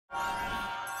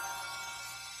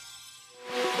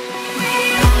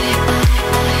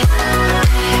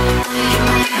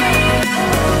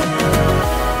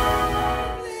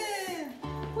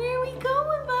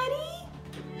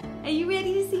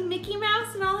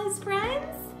all his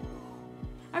friends?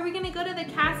 Are we gonna go to the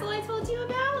castle I told you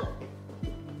about?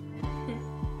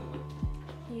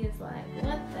 He is like,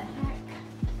 what the heck?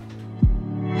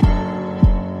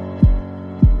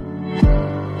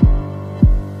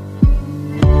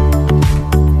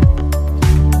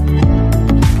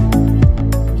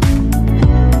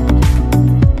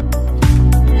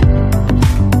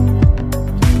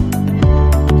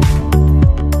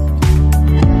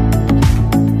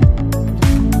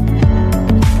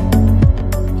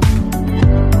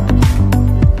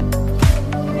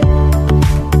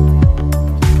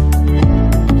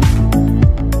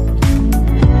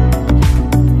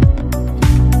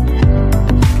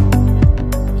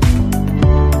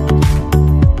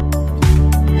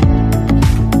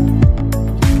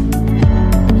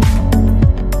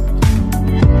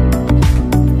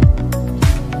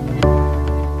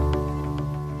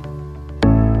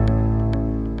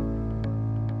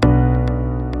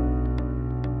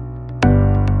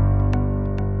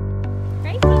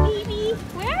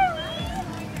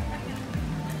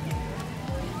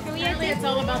 It's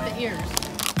all about the ears.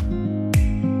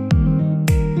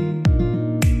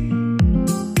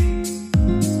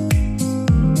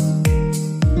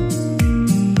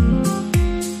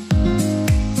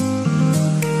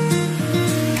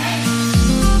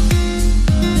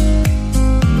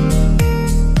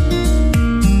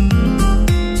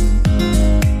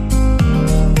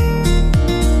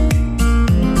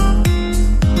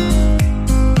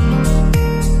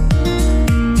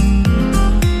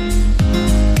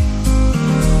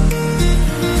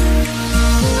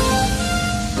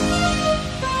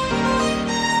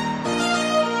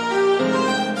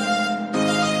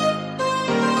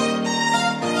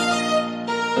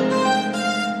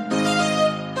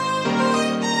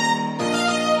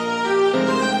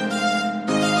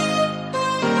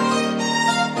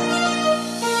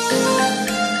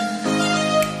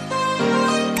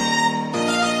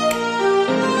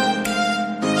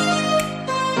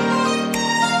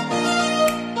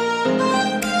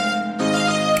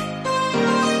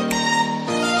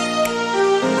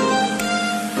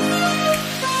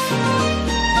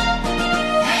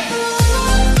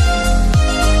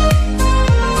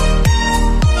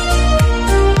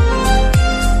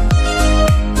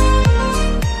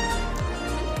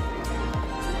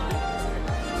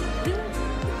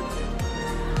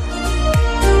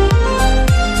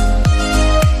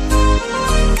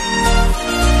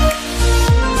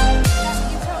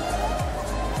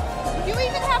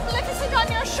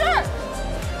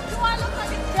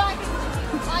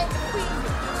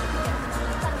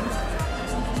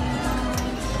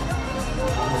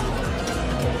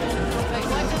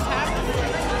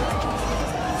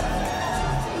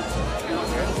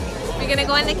 We're gonna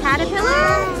go on the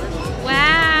caterpillar?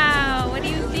 Wow, what do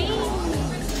you think?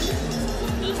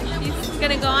 She's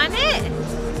gonna go on it?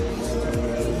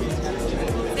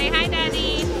 Say hi,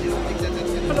 Daddy.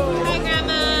 Hello. Hi,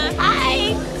 Grandma.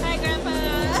 Hi. Hi, Grandpa.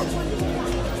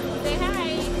 Say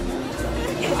hi.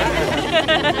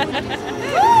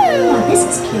 Oh, this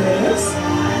is curious.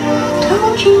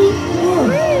 Told you.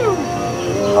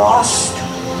 Lost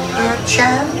your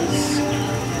chance?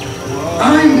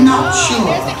 I'm not sure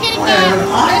There's a kitty where cat.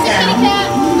 I There's a kitty cat.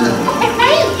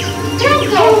 Hey, don't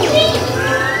go, please.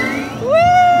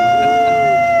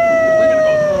 We're gonna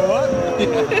go throw up.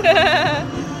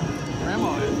 Grandma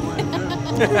is.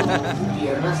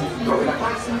 Piernas sobre la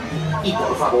panza y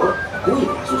por favor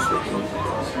cuide a sus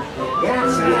pequeñitos.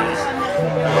 Gracias.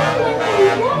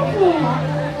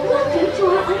 Welcome to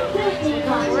our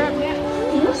Unported garden.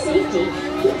 For your safety,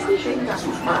 please be sure. Tenga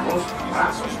sus manos,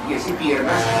 brazos, pies y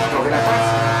piernas sobre la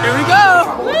panza. Here we Por go.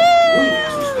 favor, cuide a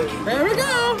sus pequeñitos. There we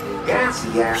go.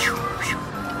 Gracias.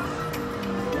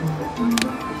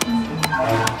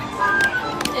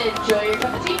 Enjoy your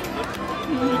cup of tea.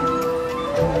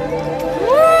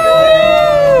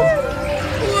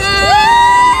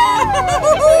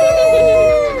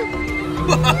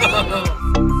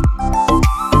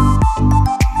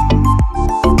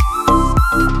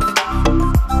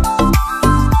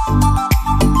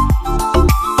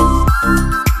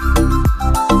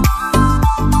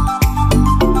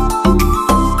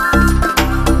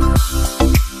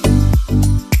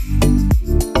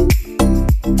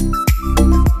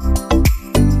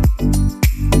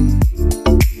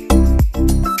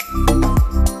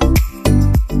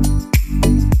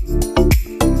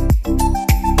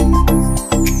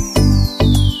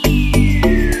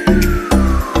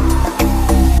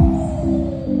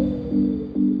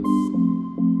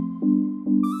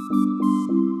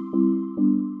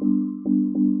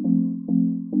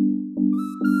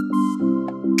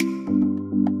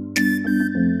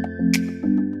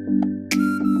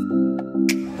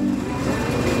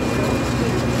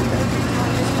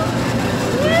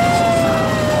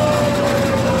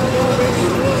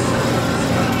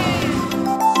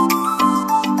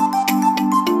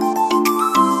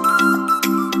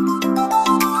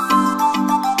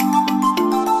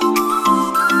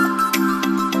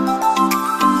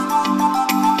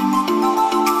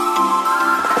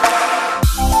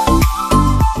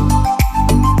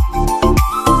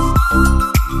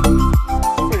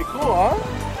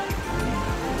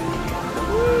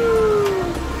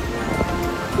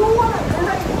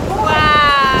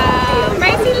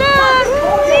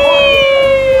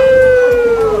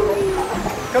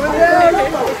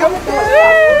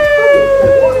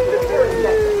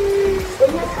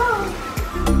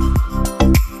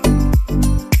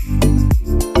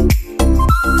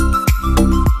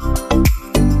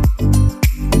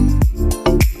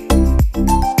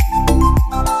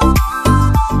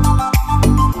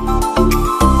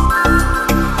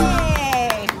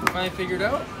 figured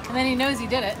out. And then he knows he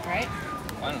did it, right?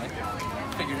 Finally.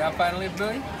 Figured it out finally,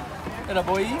 boy. And a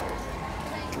boy.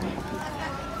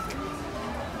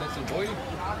 That's a boy.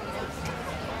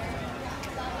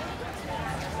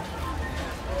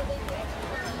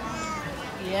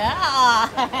 Yeah.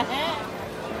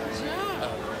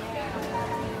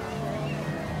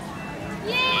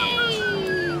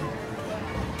 Yay!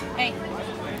 Hey,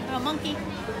 little monkey.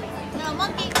 Little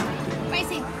monkey.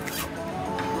 Spicy.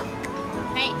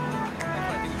 Hey.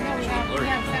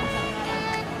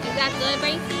 Is that good,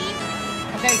 Bracy?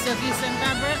 Okay, so if you send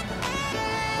that, Britt,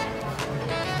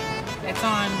 it's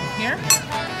on here.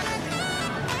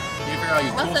 You figure out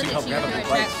your I'll tools send to it help to you grab through a a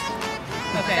device. text.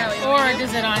 Okay. Is that what you Or wanna do?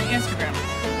 does it on Instagram?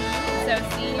 So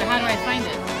see. But how do I find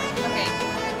it? Okay.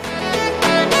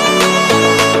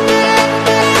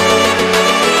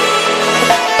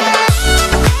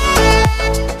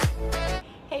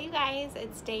 Hey you guys,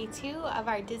 it's day 2 of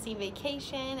our Disney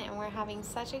vacation and we're having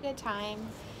such a good time.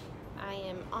 I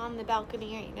am on the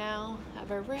balcony right now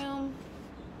of our room.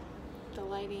 The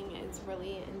lighting is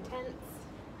really intense.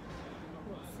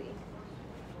 Let's see.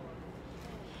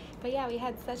 But yeah, we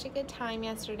had such a good time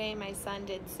yesterday. My son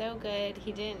did so good.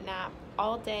 He didn't nap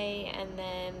all day and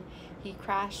then he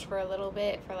crashed for a little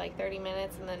bit for like 30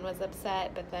 minutes and then was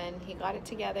upset, but then he got it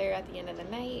together at the end of the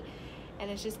night and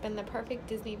it's just been the perfect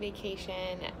Disney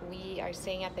vacation. We are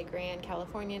staying at the Grand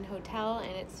Californian Hotel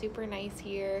and it's super nice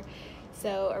here.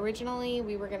 So originally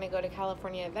we were going to go to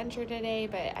California Adventure today,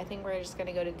 but I think we're just going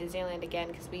to go to Disneyland again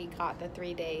because we got the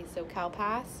 3-day SoCal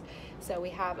Pass. So we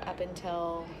have up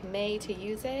until May to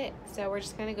use it. So we're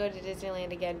just going to go to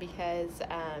Disneyland again because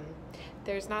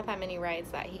there's not that many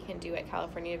rides that he can do at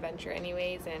California Adventure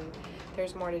anyways, and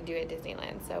there's more to do at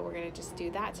Disneyland. So we're going to just do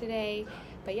that today.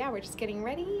 But yeah, we're just getting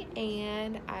ready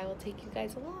and I will take you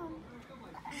guys along.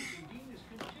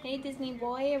 Hey Disney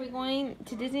boy, are we going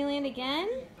to Disneyland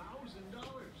again?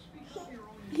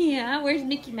 Yeah, where's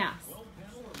Mickey Mouse?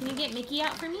 Can you get Mickey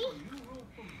out for me?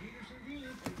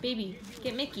 Baby,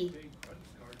 get Mickey.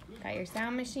 Got your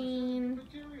sound machine.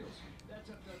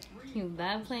 You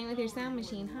love playing with your sound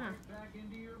machine, huh?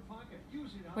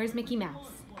 Where's Mickey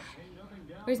Mouse?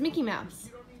 Where's Mickey Mouse?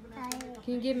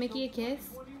 Can you give Mickey a kiss?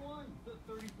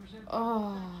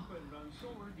 Oh,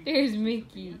 there's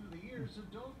Mickey.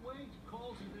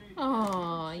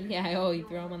 Oh, yeah. Oh, you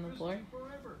throw him on the floor?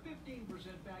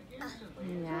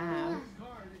 Yeah.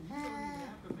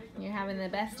 You're having the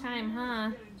best time,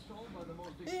 huh?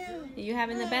 Are you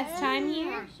having the best time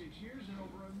here?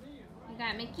 You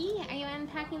got Mickey? Are you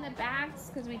unpacking the bags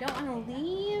because we don't want to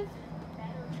leave?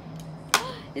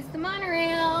 It's the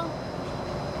monorail.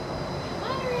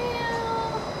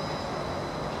 Monorail.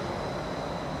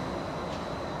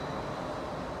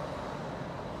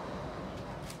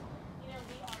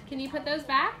 Can you put those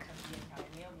back?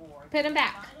 Put them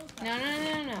back. No, no,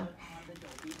 no, no, no.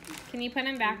 Can you put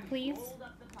them back, please?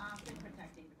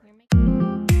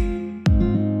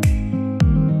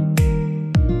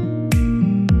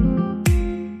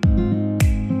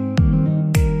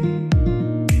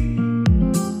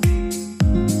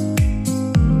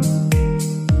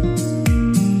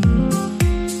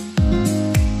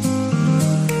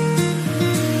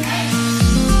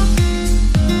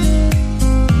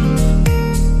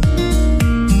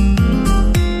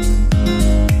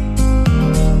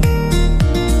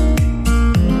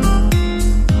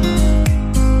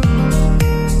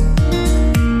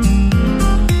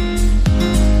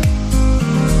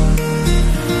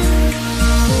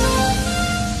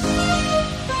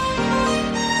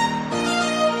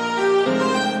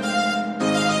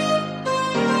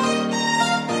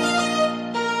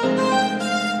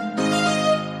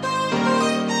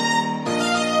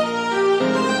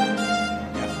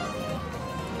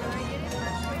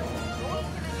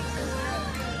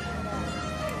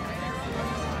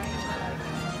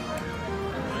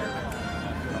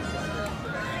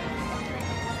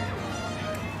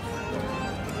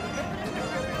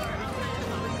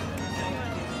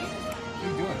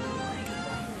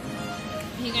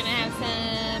 You gonna have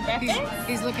some breakfast?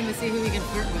 He's looking to see who he can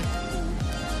flirt with.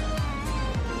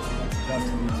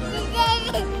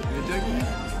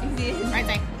 Right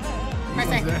side. Right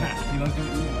side. He loves to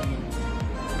eat.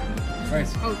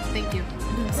 Rice. Oh, thank you.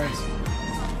 Rice.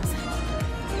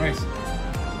 Rice.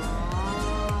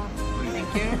 Thank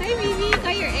you. Hi, baby. You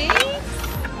got your eggs?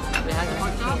 We got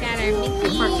our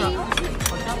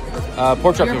Mickey.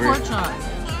 Pork chop Your over pork here. chop.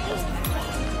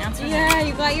 Yeah,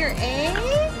 you got your eggs?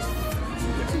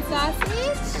 Some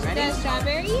sausage? Ready? The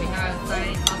strawberry?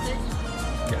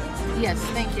 Yes,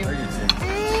 thank you.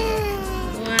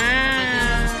 Wow.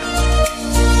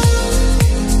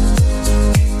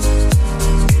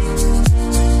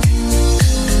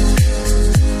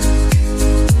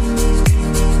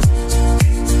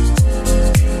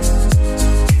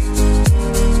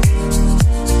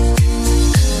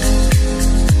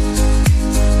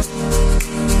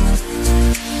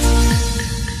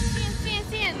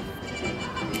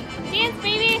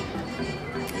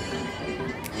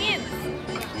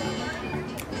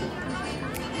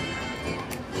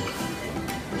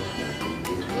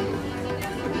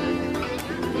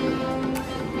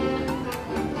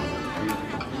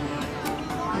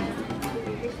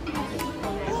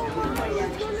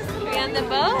 on the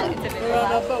boat? We're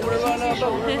on a boat, we're on a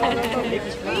boat, we're on a boat. We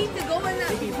need to go in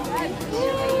that.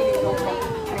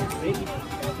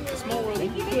 Small world.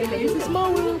 It's a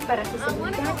small world. Para su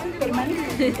seguridad,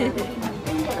 permanezca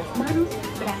mantenga las manos,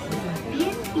 brazos,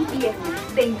 pies y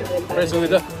piernas dentro del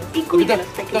barco. Y cuida a los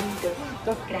pequeñitos.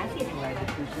 Gracias.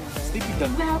 Sleepy duck.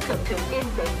 Welcome to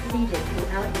Insect Leader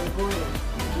throughout your voyage.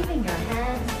 Keeping your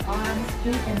hands, arms,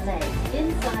 feet, and legs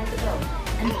inside the boat.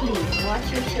 And please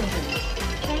watch your children.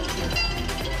 Thank you.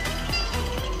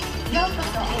 ようこ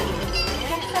そ。お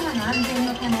客様の安全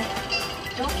のため、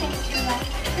乗船中は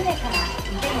船から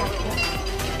腕や手、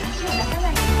足を出さな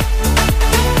いで。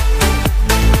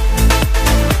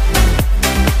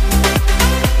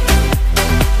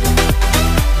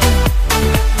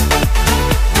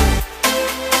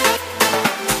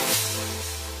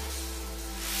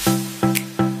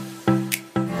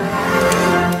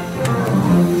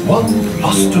One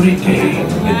blustery day in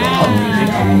the hungry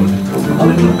wood, a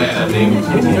little bear named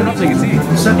Kenedy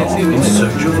set off in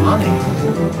search of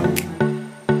honey.